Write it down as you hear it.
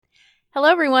Hello,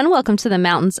 everyone. Welcome to the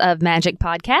Mountains of Magic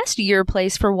podcast, your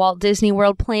place for Walt Disney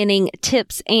World planning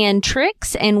tips and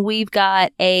tricks. And we've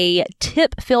got a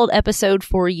tip-filled episode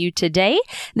for you today.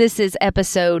 This is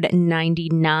episode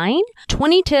 99,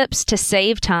 20 tips to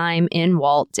save time in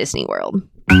Walt Disney World.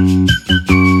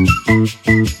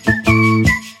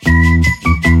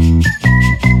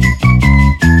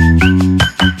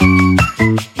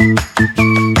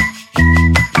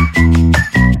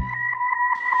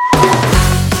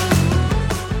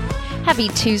 Happy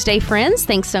Tuesday, friends.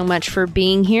 Thanks so much for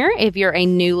being here. If you're a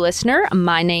new listener,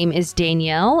 my name is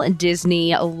Danielle,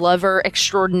 Disney lover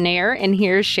extraordinaire, and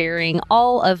here sharing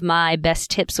all of my best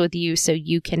tips with you so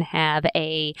you can have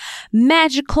a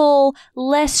magical,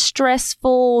 less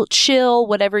stressful, chill,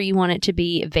 whatever you want it to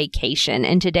be, vacation.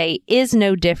 And today is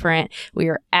no different. We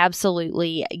are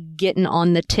absolutely getting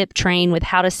on the tip train with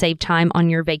how to save time on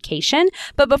your vacation.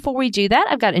 But before we do that,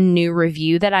 I've got a new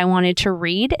review that I wanted to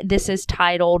read. This is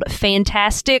titled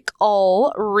Fantastic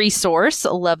All Resource.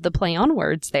 Love the play on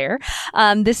words there.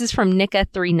 This is from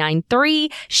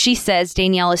Nika393. She says,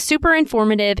 Danielle is super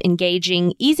informative,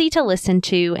 engaging, easy to listen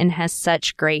to, and has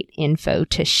such great info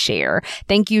to share.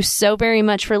 Thank you so very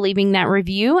much for leaving that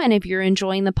review. And if you're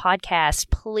enjoying the podcast,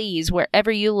 please,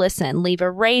 wherever you listen, leave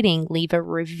a rating, leave a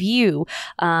review.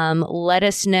 Let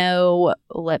us know.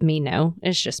 Let me know.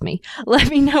 It's just me. Let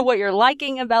me know what you're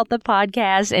liking about the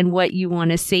podcast and what you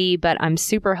want to see. But I'm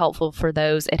super helpful for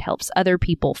those. It helps other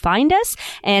people find us.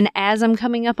 And as I'm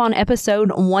coming up on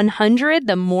episode 100,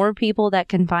 the more people that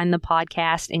can find the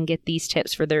podcast and get these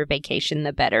tips for their vacation,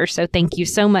 the better. So thank you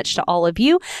so much to all of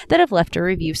you that have left a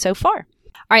review so far.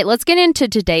 All right, let's get into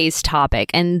today's topic.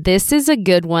 And this is a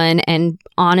good one. And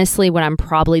honestly, what I'm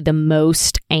probably the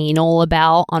most anal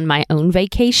about on my own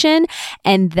vacation.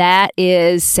 And that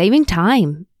is saving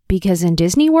time. Because in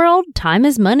Disney World, time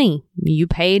is money. You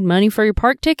paid money for your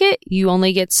park ticket. You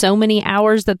only get so many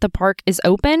hours that the park is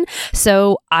open.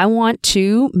 So I want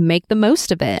to make the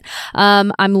most of it.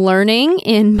 I'm learning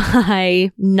in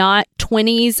my not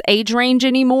 20s age range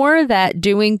anymore that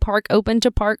doing park open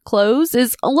to park close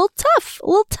is a little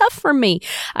tough for me.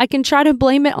 I can try to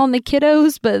blame it on the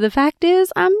kiddos, but the fact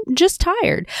is I'm just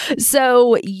tired.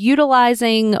 So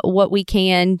utilizing what we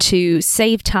can to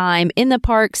save time in the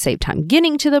park, save time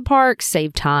getting to the park,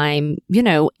 save time,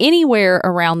 anywhere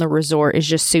around the resort is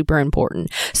just super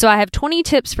important. So I have 20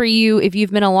 tips for you. If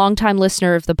you've been a longtime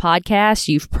listener of the podcast,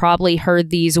 you've probably heard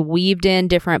these weaved in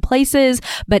different places,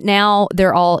 but now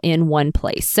they're all in one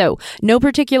place. So no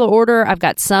particular order. I've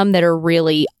got some that are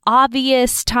really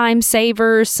obvious time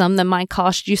savers, some that might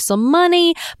cost you some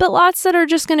money, but lots that are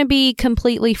just going to be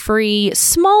completely free,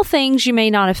 small things you may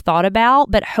not have thought about,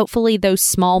 but hopefully those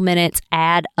small minutes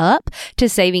add up to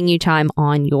saving you time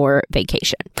on your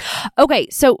vacation. Okay,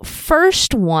 so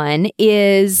first one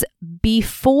is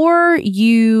before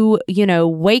you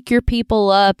wake your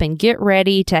people up and get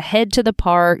ready to head to the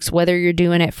parks, whether you're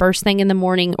doing it first thing in the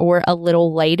morning or a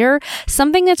little later,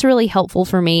 something that's really helpful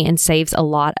for me and saves a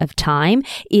lot of time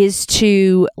is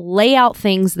to lay out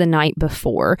things the night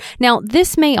before. Now,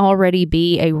 this may already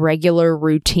be a regular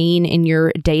routine in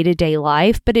your day-to-day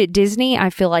life, but at Disney, I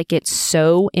feel like it's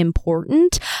so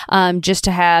important just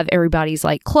to have everybody's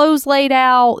clothes laid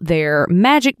out, their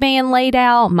magic band laid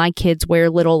out. My kids wear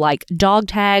little dog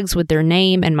tags with their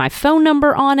name and my phone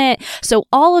number on it. So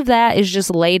all of that is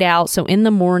just laid out. So in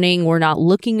the morning, we're not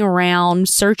looking around,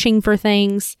 searching for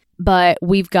things, but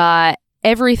we've got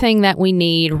everything that we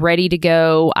need ready to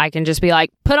go. I can just be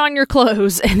put on your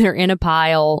clothes, and they're in a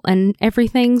pile and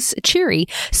everything's cheery.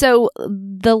 So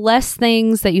the less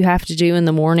things that you have to do in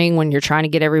the morning when you're trying to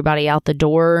get everybody out the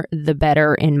door, the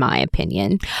better, in my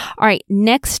opinion. All right,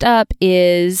 next up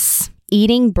is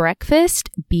eating breakfast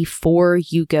before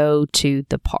you go to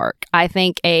the park. I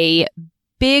think a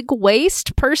big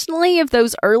waste, personally, of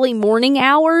those early morning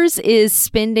hours is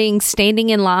standing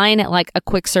in line at a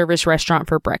quick service restaurant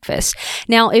for breakfast.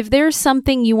 Now, if there's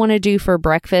something you want to do for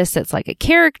breakfast that's a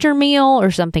character meal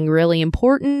or something really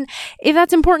important, if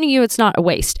that's important to you, it's not a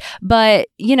waste. But,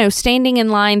 standing in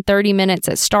line 30 minutes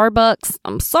at Starbucks,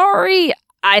 I'm sorry,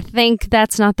 I think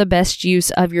that's not the best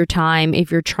use of your time if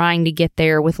you're trying to get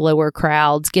there with lower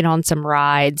crowds, get on some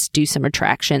rides, do some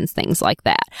attractions, things like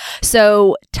that.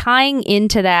 So tying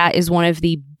into that is one of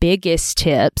the biggest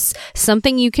tips,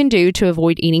 something you can do to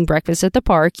avoid eating breakfast at the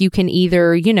park. You can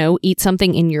either, eat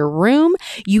something in your room.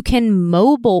 You can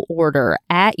mobile order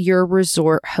at your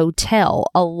resort hotel.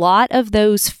 A lot of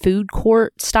those food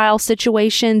court style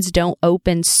situations don't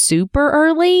open super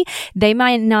early. They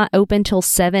might not open till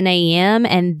 7 a.m.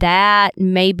 and that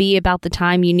may be about the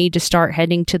time you need to start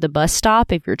heading to the bus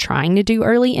stop if you're trying to do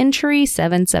early entry,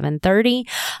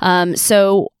 7:30.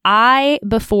 So I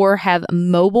before have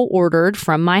mobile ordered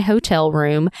from my hotel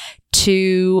room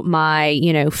to my,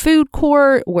 food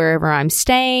court, wherever I'm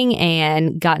staying,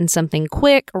 and gotten something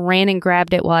quick, ran and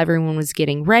grabbed it while everyone was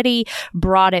getting ready,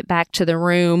 brought it back to the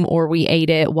room, or we ate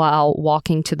it while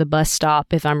walking to the bus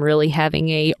stop if I'm really having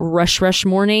a rush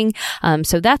morning.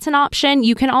 So that's an option.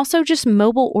 You can also just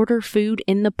mobile order food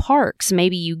in the parks.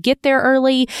 Maybe you get there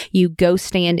early, you go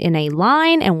stand in a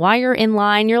line, and while you're in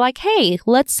line, you're like, hey,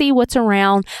 let's see what's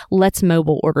around. Let's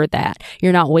mobile order that.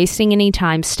 You're not wasting any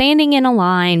time standing in a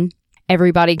line.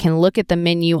 Everybody can look at the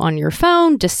menu on your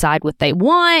phone, decide what they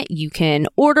want. You can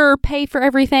order, pay for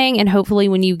everything, and hopefully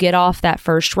when you get off that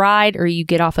first ride or you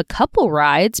get off a couple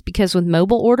rides, because with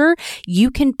mobile order,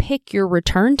 you can pick your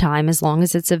return time as long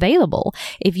as it's available.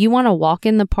 If you want to walk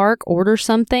in the park, order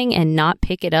something, and not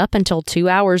pick it up until 2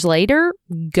 hours later,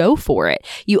 go for it.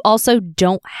 You also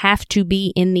don't have to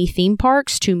be in the theme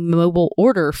parks to mobile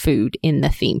order food in the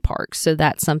theme parks. So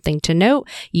that's something to note.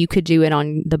 You could do it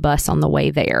on the bus on the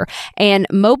way there. And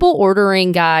mobile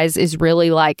ordering, guys, is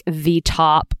really like the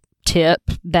top tip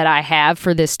that I have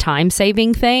for this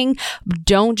time-saving thing.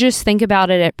 Don't just think about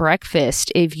it at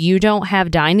breakfast. If you don't have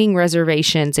dining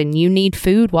reservations and you need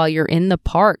food while you're in the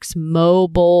parks,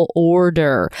 mobile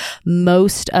order.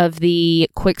 Most of the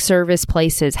quick service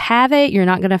places have it. You're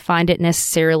not going to find it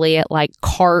necessarily at like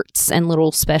carts and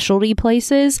little specialty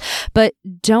places, but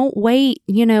don't wait,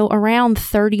 around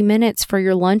 30 minutes for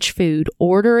your lunch food.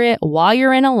 Order it while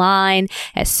you're in a line.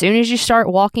 As soon as you start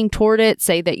walking toward it,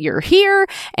 say that you're here,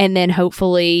 and then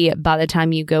hopefully by the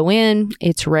time you go in,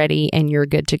 it's ready and you're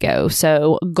good to go.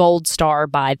 So gold star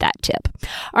by that tip.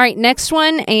 All right, next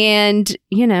one. And,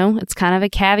 it's kind of a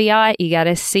caveat. You got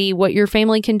to see what your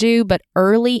family can do, but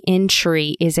early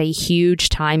entry is a huge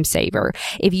time saver.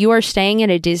 If you are staying at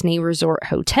a Disney Resort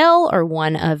hotel or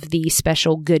one of the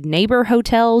special Good Neighbor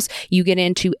hotels, you get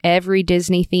into every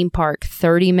Disney theme park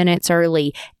 30 minutes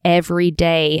early every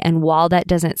day. And while that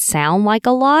doesn't sound like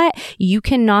a lot, you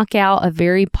can knock out a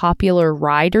very popular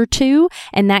ride or two,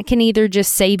 and that can either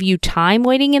just save you time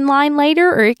waiting in line later,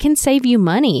 or it can save you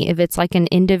money if it's like an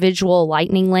individual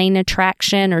Lightning Lane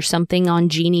attraction or something on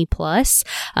Genie Plus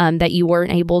that you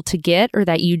weren't able to get, or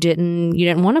that you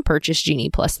didn't want to purchase Genie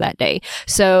Plus that day.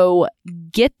 So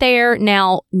get there.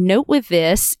 Now, note with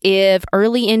this, if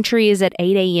early entry is at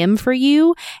 8 a.m. for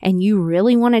you and you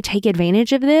really want to take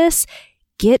advantage of this,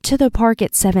 get to the park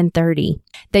at 7:30.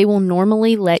 They will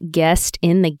normally let guests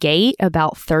in the gate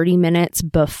about 30 minutes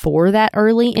before that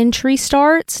early entry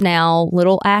starts. Now,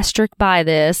 little asterisk by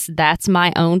this, that's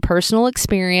my own personal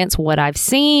experience, what I've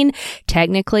seen.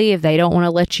 Technically, if they don't want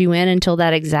to let you in until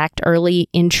that exact early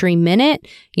entry minute,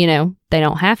 they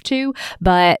don't have to,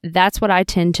 but that's what I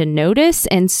tend to notice.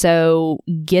 And so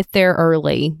get there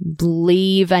early.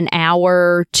 Leave an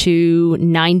hour to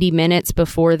 90 minutes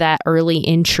before that early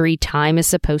entry time is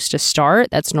supposed to start.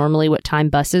 That's normally what time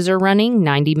buses are running,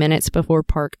 90 minutes before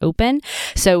park open.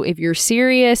 So if you're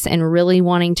serious and really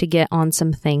wanting to get on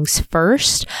some things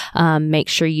first, make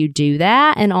sure you do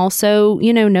that. And also,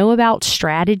 know about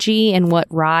strategy and what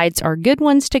rides are good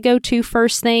ones to go to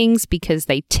first things, because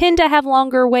they tend to have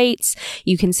longer waits.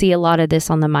 You can see a lot of this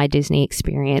on the My Disney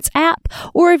Experience app,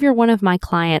 or if you're one of my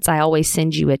clients, I always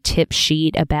send you a tip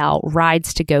sheet about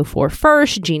rides to go for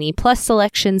first, Genie Plus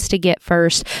selections to get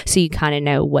first, so you kind of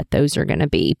know what those are going to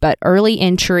be. But early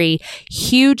entry,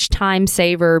 huge time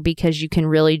saver, because you can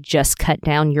really just cut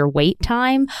down your wait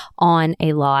time on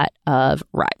a lot of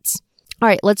rides. All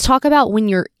right, let's talk about when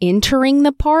you're entering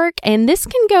the park. And this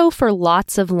can go for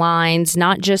lots of lines,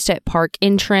 not just at park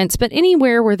entrance, but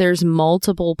anywhere where there's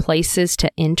multiple places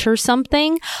to enter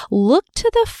something. Look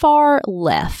to the far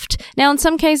left. Now, in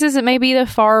some cases, it may be the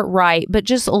far right, but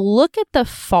just look at the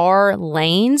far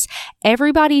lanes.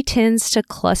 Everybody tends to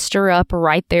cluster up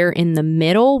right there in the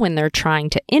middle when they're trying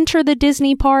to enter the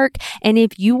Disney park. And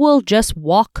if you will just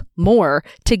walk more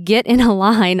to get in a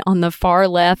line on the far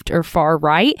left or far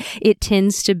right, it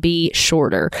tends to be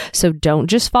shorter. So don't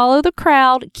just follow the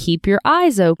crowd. Keep your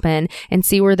eyes open and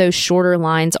see where those shorter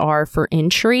lines are for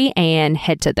entry and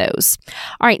head to those.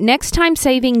 All right, next time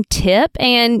saving tip,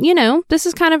 and this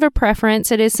is kind of a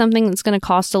preference. It is something that's going to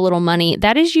cost a little money.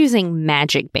 That is using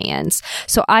Magic Bands.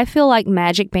 So I feel like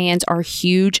Magic Bands are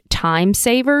huge time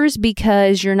savers,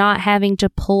 because you're not having to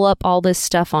pull up all this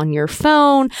stuff on your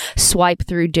phone, swipe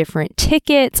through different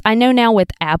tickets. I know now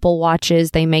with Apple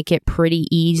Watches, they make it pretty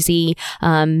easy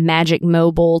Magic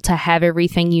Mobile to have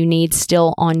everything you need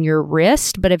still on your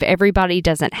wrist. But if everybody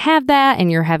doesn't have that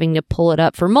and you're having to pull it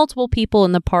up for multiple people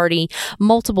in the party,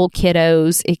 multiple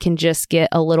kiddos, it can just get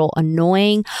a little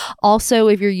annoying. Also,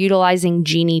 if you're utilizing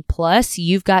Genie Plus,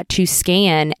 you've got to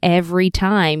scan every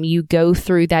time you go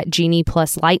through that Genie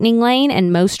Plus Lightning Lane,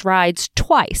 and most rides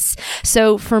twice.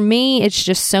 So for me, it's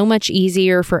just so much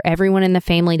easier for everyone in the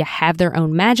family to have their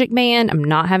own Magic Band. I'm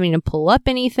not having to pull up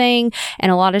anything,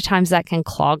 and a lot of times that can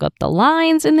clog up the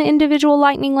lines in the individual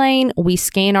Lightning Lane. We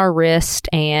scan our wrist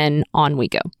and on we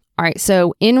go. All right,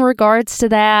 so in regards to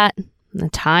that, the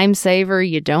time saver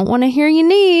you don't want to hear you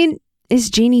need is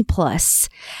Genie Plus.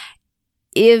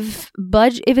 If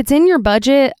it's in your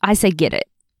budget, I say get it.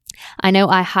 I know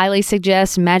I highly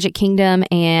suggest Magic Kingdom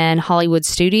and Hollywood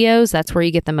Studios. That's where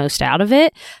you get the most out of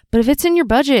it. But if it's in your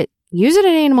budget, use it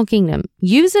at Animal Kingdom.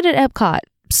 Use it at Epcot.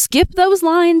 Skip those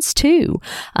lines too.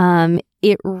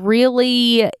 It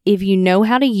really, if you know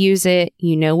how to use it,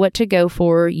 you know what to go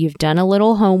for, you've done a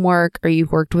little homework, or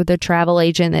you've worked with a travel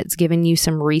agent that's given you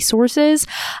some resources,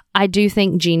 I do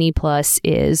think Genie Plus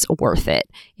is worth it.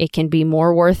 It can be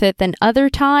more worth it than other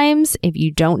times. If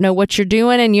you don't know what you're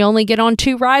doing and you only get on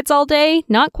 2 rides all day,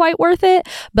 not quite worth it.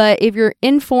 But if you're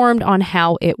informed on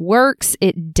how it works,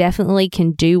 it definitely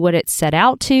can do what it's set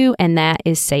out to, and that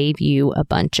is save you a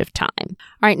bunch of time.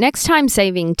 All right, next time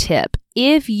saving tip.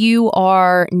 If you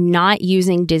are not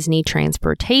using Disney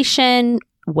transportation,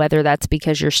 whether that's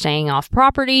because you're staying off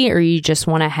property or you just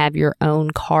want to have your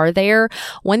own car there,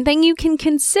 one thing you can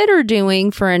consider doing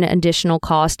for an additional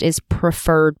cost is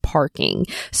preferred parking.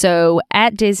 So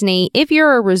at Disney, if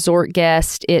you're a resort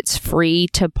guest, it's free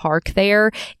to park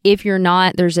there. If you're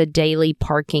not, there's a daily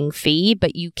parking fee,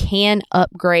 but you can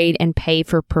upgrade and pay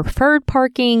for preferred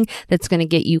parking that's going to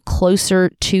get you closer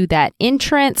to that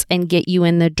entrance and get you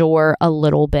in the door a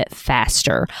little bit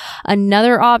faster.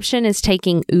 Another option is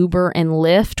taking Uber and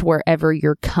Lyft wherever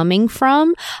you're coming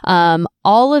from.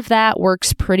 All of that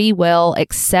works pretty well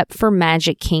except for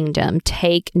Magic Kingdom.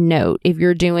 Take note, if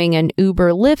you're doing an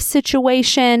Uber Lyft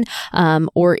situation,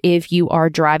 or if you are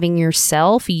driving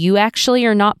yourself, you actually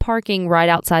are not parking right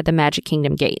outside the Magic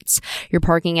Kingdom gates. You're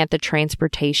parking at the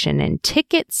Transportation and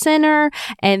Ticket Center,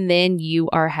 and then you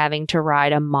are having to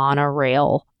ride a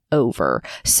monorail over.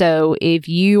 So if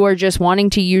you are just wanting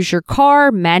to use your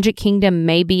car, Magic Kingdom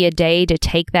may be a day to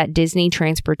take that Disney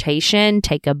transportation,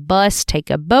 take a bus, take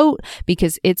a boat,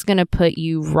 because it's going to put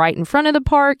you right in front of the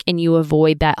park and you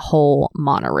avoid that whole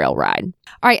monorail ride.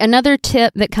 All right, another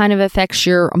tip that kind of affects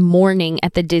your morning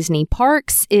at the Disney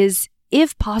parks is,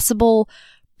 if possible,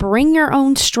 bring your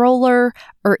own stroller,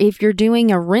 or if you're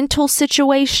doing a rental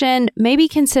situation, maybe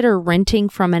consider renting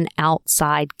from an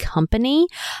outside company,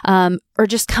 or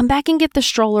just come back and get the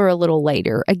stroller a little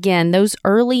later. Again, those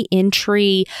early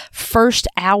entry, first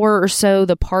hour or so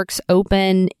the parks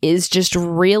open is just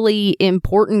really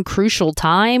important, crucial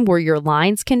time where your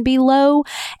lines can be low.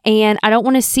 And I don't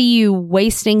want to see you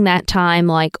wasting that time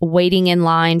like waiting in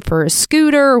line for a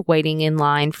scooter, waiting in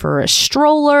line for a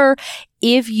stroller.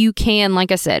 If you can,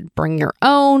 like I said, bring your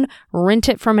own, rent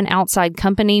it from an outside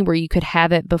company where you could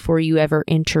have it before you ever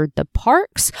entered the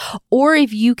parks. Or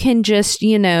if you can just,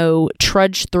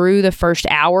 trudge through the first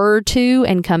hour or two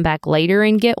and come back later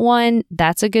and get one,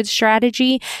 that's a good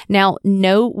strategy. Now,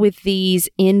 note with these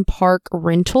in-park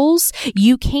rentals,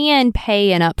 you can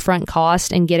pay an upfront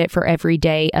cost and get it for every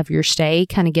day of your stay,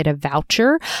 kind of get a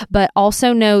voucher, but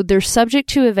also know they're subject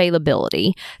to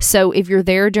availability. So if you're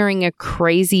there during a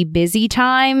crazy busy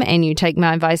time and you take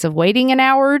my advice of waiting an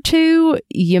hour or two,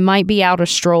 you might be out a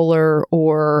stroller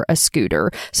or a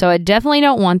scooter. So I definitely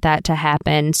don't want that to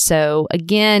happen. So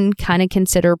again, kind of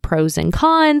consider pros and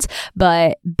cons,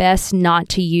 but best not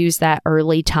to use that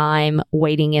early time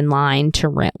waiting in line to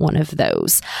rent one of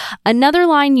those. Another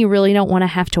line you really don't want to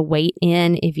have to wait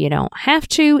in if you don't have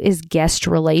to is guest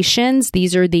relations.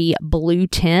 These are the blue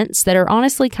tents that are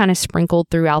honestly kind of sprinkled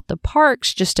throughout the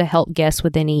parks just to help guests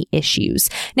with any issues.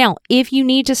 Now, if you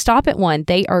need to stop at one,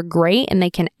 they are great and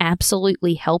they can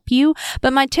absolutely help you.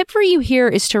 But my tip for you here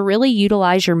is to really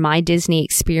utilize your My Disney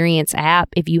Experience app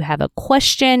if you have a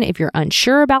question, if you're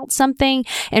unsure about something,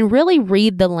 and really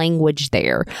read the language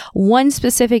there. One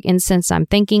specific instance I'm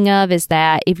thinking of is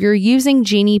that if you're using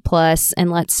Genie Plus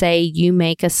and let's say you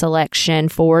make a selection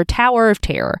for Tower of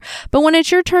Terror, but when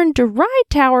it's your turn to ride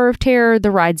Tower of Terror,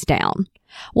 the ride's down.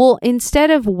 Well, instead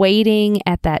of waiting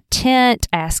at that tent,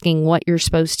 asking what you're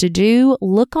supposed to do,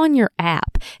 look on your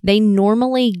app. They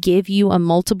normally give you a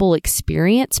multiple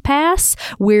experience pass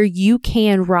where you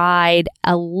can ride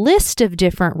a list of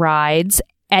different rides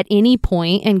at any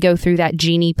point and go through that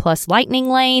Genie Plus Lightning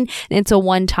Lane. It's a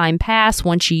one-time pass.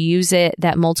 Once you use it,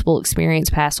 that multiple experience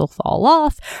pass will fall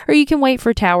off, or you can wait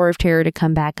for Tower of Terror to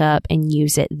come back up and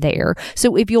use it there.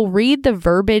 So if you'll read the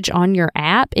verbiage on your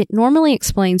app, it normally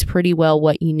explains pretty well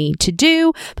what you need to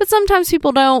do, but sometimes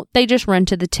people don't. They just run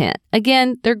to the tent.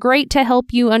 Again, they're great to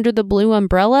help you under the blue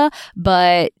umbrella,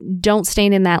 but don't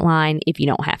stand in that line if you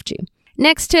don't have to.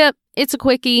 Next tip, it's a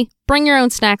quickie. Bring your own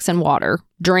snacks and water,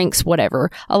 drinks, whatever.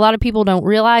 A lot of people don't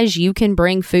realize you can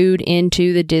bring food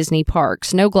into the Disney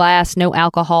parks. No glass, no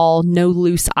alcohol, no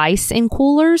loose ice in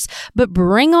coolers, but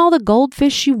bring all the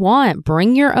goldfish you want.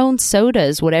 Bring your own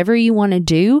sodas, whatever you want to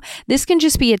do. This can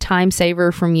just be a time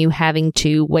saver from you having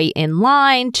to wait in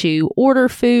line to order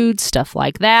food, stuff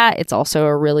like that. It's also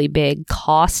a really big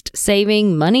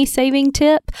cost-saving, money-saving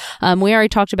tip. We already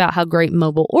talked about how great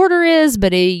mobile order is,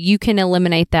 but you can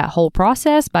eliminate that whole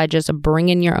process by just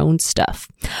bringing your own stuff.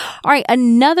 All right,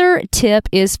 another tip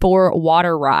is for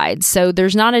water rides. So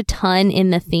there's not a ton in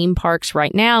the theme parks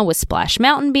right now with Splash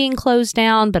Mountain being closed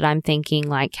down, but I'm thinking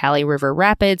like Kali River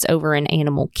Rapids over in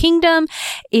Animal Kingdom.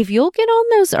 If you'll get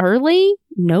on those early,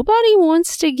 nobody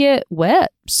wants to get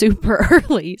wet super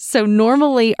early. So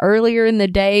normally earlier in the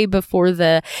day before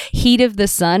the heat of the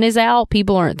sun is out,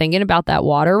 people aren't thinking about that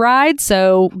water ride.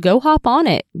 So go hop on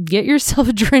it. Get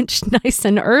yourself drenched nice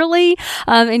and early,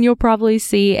 and you'll probably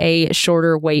see a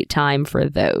shorter wait time for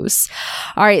those.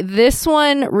 All right, this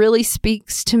one really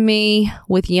speaks to me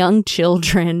with young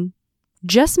children.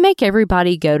 Just make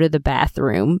everybody go to the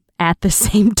bathroom at the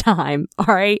same time,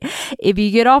 all right? If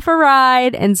you get off a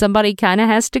ride and somebody kind of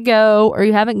has to go, or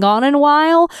you haven't gone in a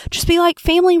while, just be like,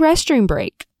 family restroom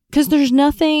break. Because there's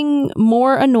nothing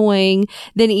more annoying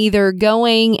than either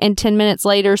going and 10 minutes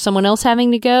later someone else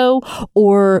having to go,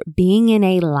 or being in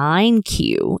a line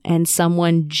queue and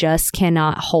someone just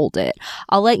cannot hold it.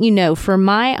 I'll let you know, from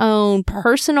my own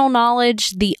personal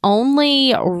knowledge, the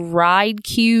only ride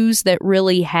queues that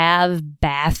really have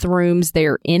bathrooms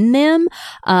there in them,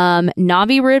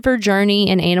 Navi River Journey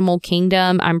and Animal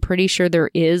Kingdom, I'm pretty sure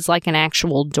there is like an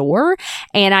actual door.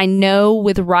 And I know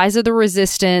with Rise of the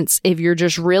Resistance, if you're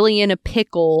just really in a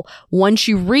pickle, once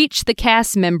you reach the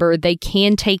cast member, they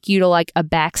can take you to like a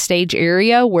backstage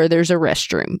area where there's a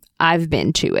restroom. I've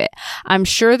been to it. I'm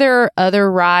sure there are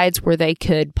other rides where they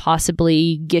could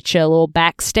possibly get you a little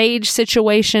backstage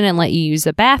situation and let you use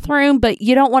the bathroom, but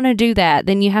you don't want to do that.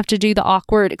 Then you have to do the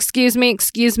awkward, excuse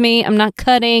me, I'm not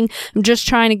cutting, I'm just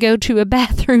trying to go to a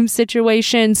bathroom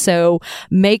situation. So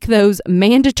make those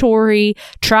mandatory.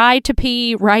 Try to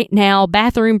pee right now,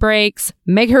 bathroom breaks,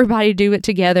 make everybody do it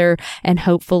together, and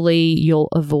hopefully you'll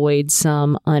avoid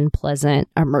some unpleasant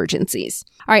emergencies.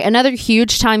 All right, another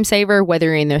huge time saver, whether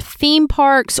you're in the theme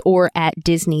parks or at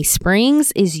Disney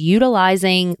Springs, is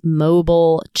utilizing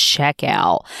mobile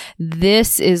checkout.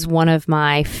 This is one of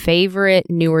my favorite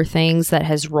newer things that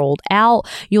has rolled out.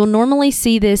 You'll normally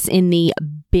see this in the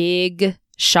big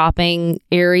shopping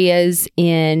areas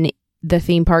in the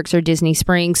theme parks or Disney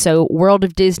Springs. So World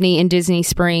of Disney and Disney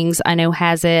Springs, I know,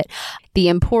 has it. The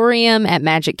Emporium at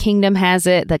Magic Kingdom has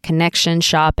it. The Connection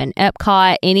Shop in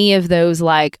Epcot, any of those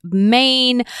like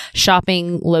main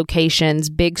shopping locations,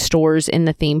 big stores in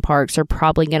the theme parks are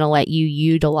probably going to let you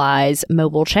utilize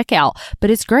mobile checkout.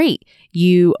 But it's great.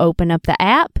 You open up the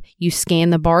app, you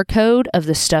scan the barcode of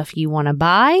the stuff you want to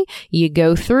buy, you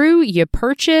go through, you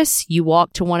purchase, you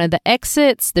walk to one of the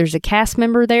exits, there's a cast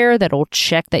member there that'll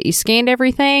check that you scanned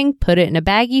everything, put it in a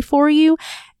baggie for you,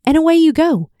 and away you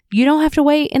go. You don't have to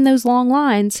wait in those long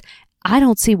lines. I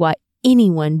don't see why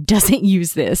anyone doesn't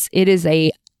use this. It is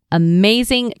a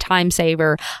amazing time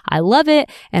saver. I love it,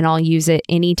 and I'll use it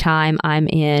anytime I'm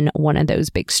in one of those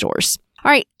big stores.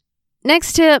 All right,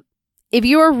 next tip. If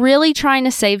you are really trying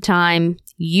to save time,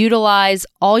 utilize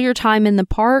all your time in the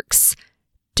parks,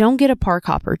 don't get a park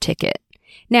hopper ticket.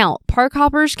 Now, park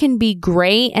hoppers can be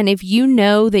great, and if you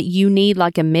know that you need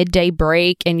like a midday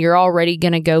break and you're already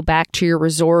going to go back to your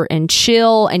resort and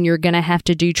chill and you're going to have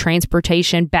to do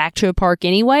transportation back to a park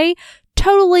anyway,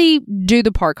 totally do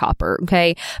the park hopper,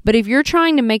 okay? But if you're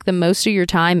trying to make the most of your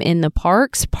time in the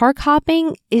parks, park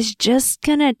hopping is just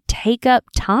gonna take up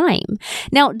time.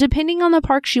 Now, depending on the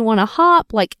parks you want to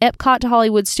hop, like Epcot to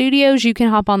Hollywood Studios, you can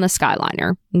hop on the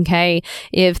Skyliner, okay?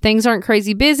 If things aren't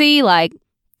crazy busy, like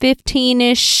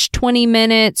 15-ish, 20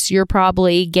 minutes, you're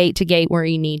probably gate to gate where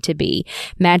you need to be.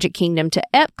 Magic Kingdom to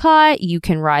Epcot, you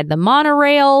can ride the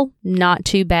monorail, not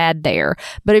too bad there.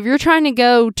 But if you're trying to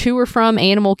go to or from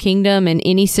Animal Kingdom in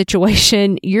any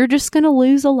situation, you're just going to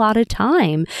lose a lot of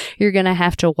time. You're going to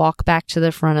have to walk back to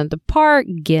the front of the park,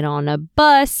 get on a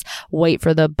bus, wait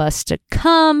for the bus to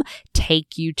come,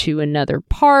 take you to another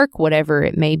park, whatever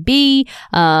it may be.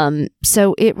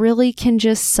 So it really can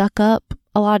just suck up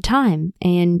a lot of time,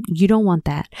 and you don't want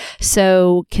that.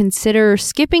 So consider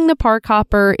skipping the park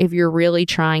hopper if you're really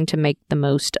trying to make the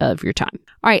most of your time.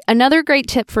 All right, another great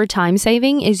tip for time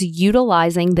saving is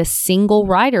utilizing the single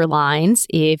rider lines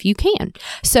if you can.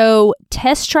 So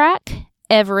Test Track,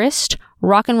 Everest,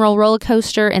 Rock and Roll Roller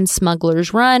Coaster, and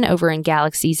Smuggler's Run over in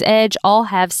Galaxy's Edge all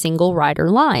have single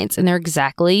rider lines, and they're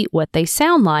exactly what they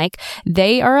sound like.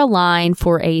 They are a line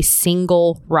for a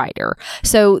single rider.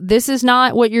 So this is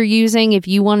not what you're using if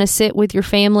you want to sit with your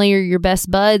family or your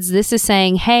best buds. This is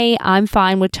saying, hey, I'm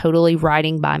fine with totally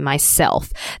riding by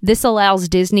myself. This allows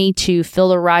Disney to fill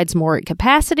the rides more at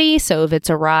capacity. So if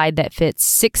it's a ride that fits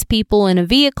 6 people in a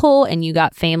vehicle and you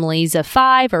got families of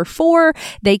 5 or 4,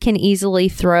 they can easily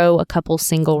throw a couple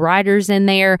single riders in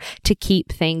there to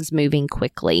keep things moving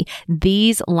quickly.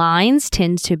 These lines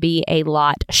tend to be a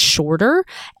lot shorter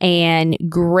and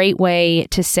great way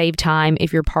to save time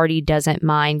if your party doesn't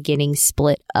mind getting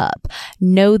split up.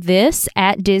 Know this,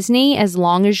 at Disney, as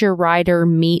long as your rider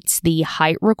meets the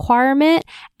height requirement,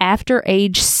 after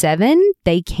age 7,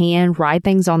 they can ride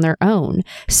things on their own.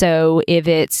 So if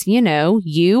it's,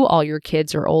 all your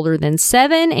kids are older than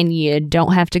 7 and you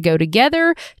don't have to go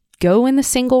together, go in the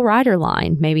single rider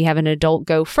line. Maybe have an adult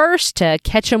go first to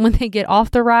catch them when they get off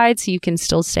the ride so you can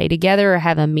still stay together or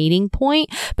have a meeting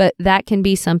point. But that can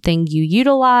be something you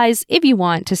utilize if you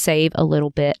want to save a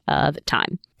little bit of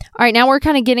time. All right, now we're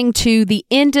kind of getting to the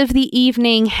end of the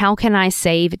evening. How can I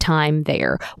save time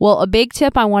there? Well, a big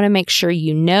tip I want to make sure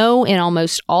you know, in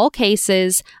almost all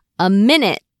cases, a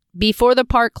minute before the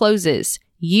park closes,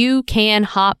 you can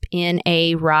hop in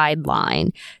a ride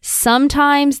line.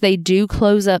 Sometimes they do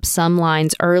close up some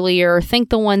lines earlier. Think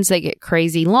the ones that get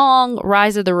crazy long.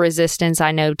 Rise of the Resistance,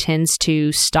 I know, tends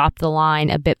to stop the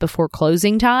line a bit before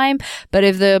closing time. But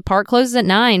if the park closes at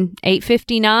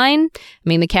 8:59,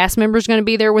 the cast member's going to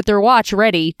be there with their watch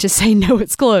ready to say, no,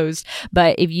 it's closed.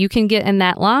 But if you can get in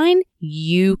that line,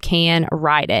 you can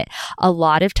ride it. A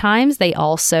lot of times they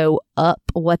also up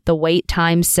what the wait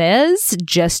time says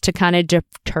just to kind of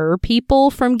deter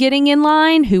people from getting in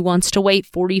line. Who wants to wait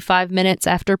 45 minutes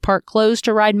after park close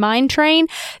to ride Mine Train?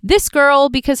 This girl,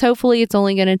 because hopefully it's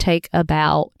only going to take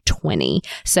about 20.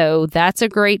 So that's a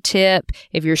great tip.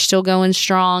 If you're still going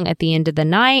strong at the end of the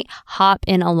night, hop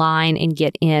in a line and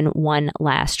get in one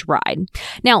last ride.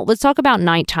 Now, let's talk about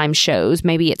nighttime shows.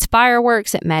 Maybe it's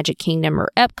fireworks at Magic Kingdom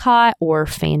or Epcot or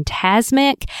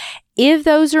Fantasmic. If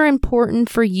those are important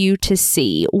for you to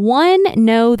see, one,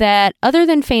 know that other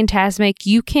than Fantasmic,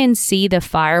 you can see the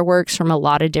fireworks from a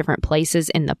lot of different places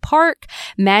in the park.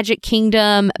 Magic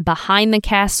Kingdom behind the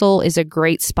castle is a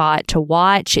great spot to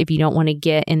watch if you don't want to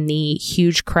get in the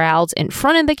huge crowds in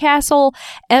front of the castle.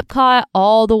 Epcot,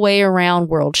 all the way around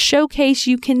World Showcase,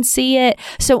 you can see it.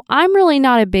 So I'm really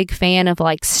not a big fan of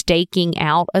staking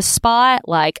out a spot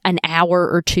like an hour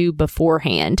or 2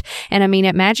 beforehand. And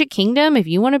at Magic Kingdom, if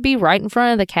you want to be right in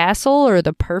front of the castle or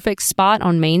the perfect spot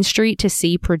on Main Street to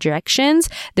see projections,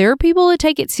 there are people that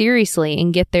take it seriously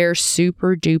and get there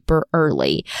super duper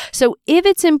early. So if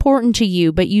it's important to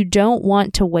you, but you don't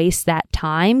want to waste that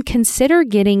time, consider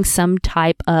getting some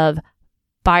type of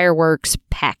fireworks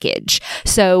package.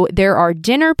 So there are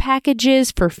dinner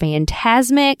packages for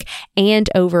Fantasmic and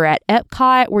over at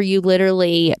Epcot where you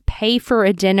literally pay for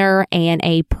a dinner and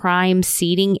a prime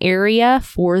seating area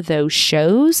for those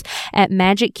shows. At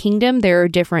Magic Kingdom, there are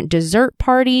different dessert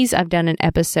parties. I've done an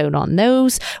episode on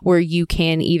those where you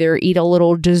can either eat a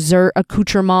little dessert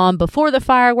accoutrement before the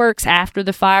fireworks, after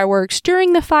the fireworks,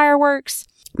 during the fireworks.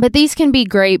 But these can be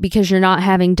great because you're not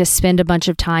having to spend a bunch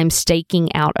of time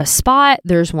staking out a spot.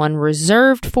 There's one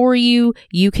reserved for you.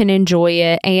 You can enjoy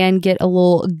it and get a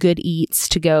little good eats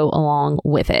to go along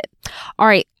with it. All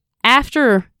right.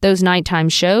 After those nighttime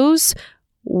shows,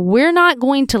 we're not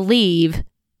going to leave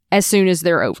as soon as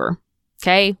they're over.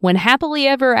 Okay. When Happily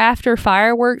Ever After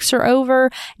fireworks are over,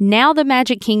 now the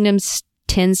Magic Kingdom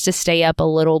tends to stay open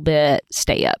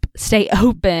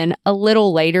a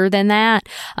little later than that.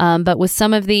 But with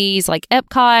some of these, like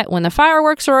Epcot, when the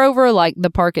fireworks are over, the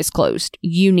park is closed.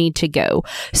 You need to go.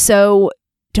 So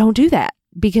don't do that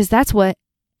because that's what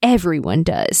Everyone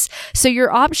does. So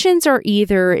your options are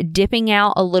either dipping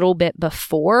out a little bit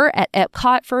before at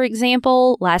Epcot, for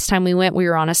example. Last time we went, we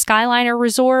were on a Skyliner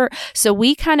resort. So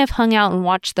we kind of hung out and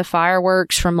watched the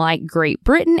fireworks from like Great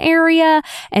Britain area.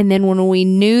 And then when we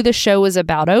knew the show was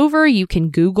about over, you can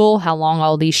Google how long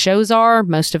all these shows are.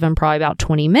 Most of them probably about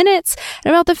 20 minutes.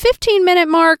 And about the 15-minute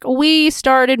mark, we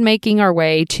started making our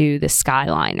way to the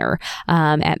Skyliner.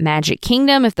 At Magic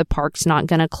Kingdom, if the park's not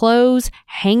going to close,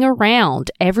 hang around.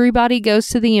 Everybody goes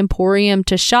to the Emporium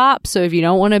to shop, so if you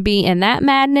don't want to be in that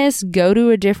madness, go to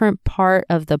a different part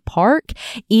of the park.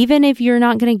 Even if you're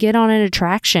not going to get on an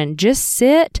attraction, just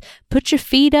sit, put your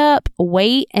feet up,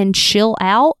 wait, and chill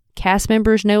out. Cast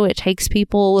members know it takes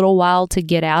people a little while to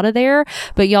get out of there,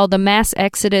 but y'all, the mass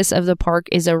exodus of the park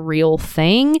is a real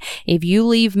thing. If you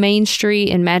leave Main Street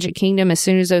in Magic Kingdom as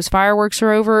soon as those fireworks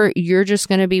are over, you're just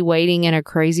going to be waiting in a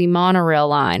crazy monorail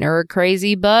line or a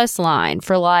crazy bus line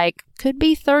for like could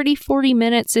be 30, 40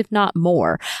 minutes, if not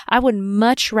more. I would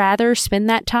much rather spend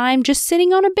that time just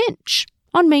sitting on a bench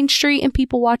on Main Street and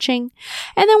people watching.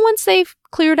 And then once they've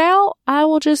cleared out, I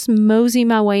will just mosey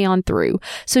my way on through.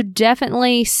 So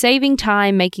definitely saving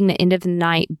time, making the end of the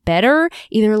night better.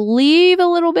 Either leave a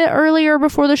little bit earlier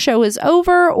before the show is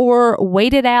over or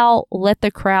wait it out, let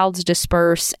the crowds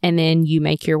disperse, and then you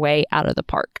make your way out of the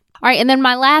park. All right, and then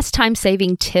my last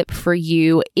time-saving tip for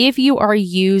you, if you are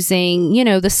using,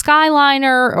 the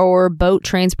Skyliner or boat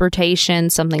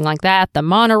transportation, something like that, the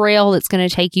monorail that's going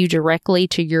to take you directly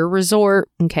to your resort,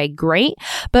 okay, great.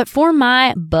 But for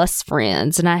my bus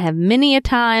friends, and I have many a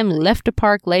time left a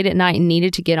park late at night and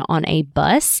needed to get on a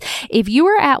bus, if you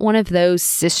are at one of those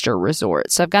sister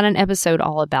resorts, so I've got an episode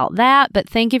all about that, but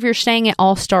think if you're staying at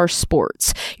All-Star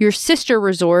Sports, your sister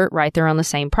resort right there on the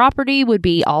same property would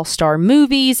be All-Star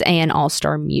Movies and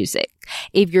All-Star Music.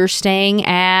 If you're staying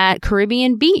at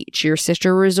Caribbean Beach, your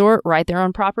sister resort right there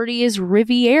on property is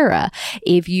Riviera.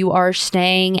 If you are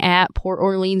staying at Port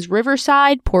Orleans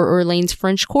Riverside, Port Orleans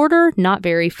French Quarter, not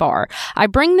very far. I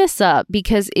bring this up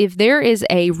because if there is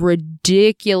a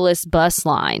ridiculous bus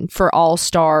line for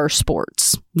All-Star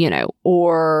Sports,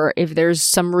 or if there's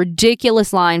some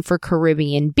ridiculous line for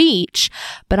Caribbean Beach,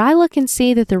 but I look and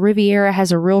see that the Riviera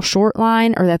has a real short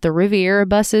line or that the Riviera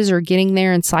buses are getting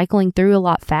there and cycling through a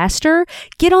lot faster,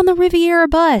 get on the Riviera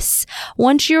bus.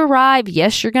 Once you arrive,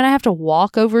 yes, you're going to have to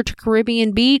walk over to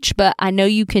Caribbean Beach, but I know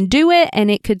you can do it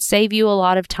and it could save you a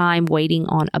lot of time waiting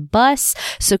on a bus.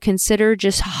 So consider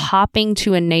just hopping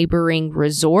to a neighboring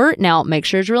resort. Now, make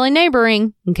sure it's really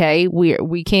neighboring, okay?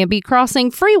 We can't be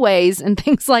crossing freeways and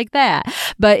things like that.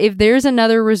 But if there's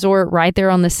another resort right there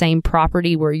on the same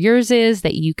property where yours is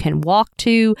that you can walk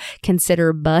to,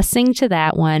 consider busing to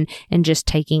that one and just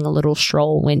taking a little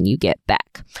stroll when you get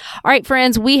back. All right,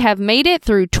 friends, we have made it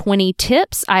through 20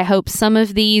 tips. I hope some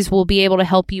of these will be able to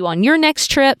help you on your next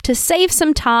trip to save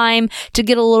some time, to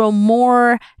get a little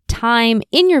more time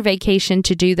in your vacation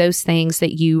to do those things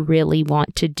that you really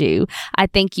want to do. I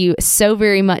thank you so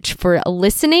very much for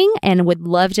listening and would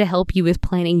love to help you with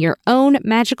planning your own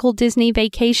magical Disney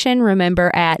vacation.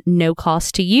 Remember, at no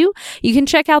cost to you. You can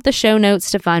check out the show notes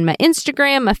to find my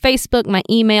Instagram, my Facebook, my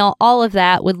email, all of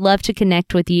that. Would love to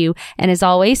connect with you. And as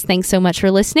always, thanks so much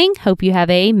for listening. Hope you have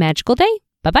a magical day.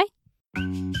 Bye-bye.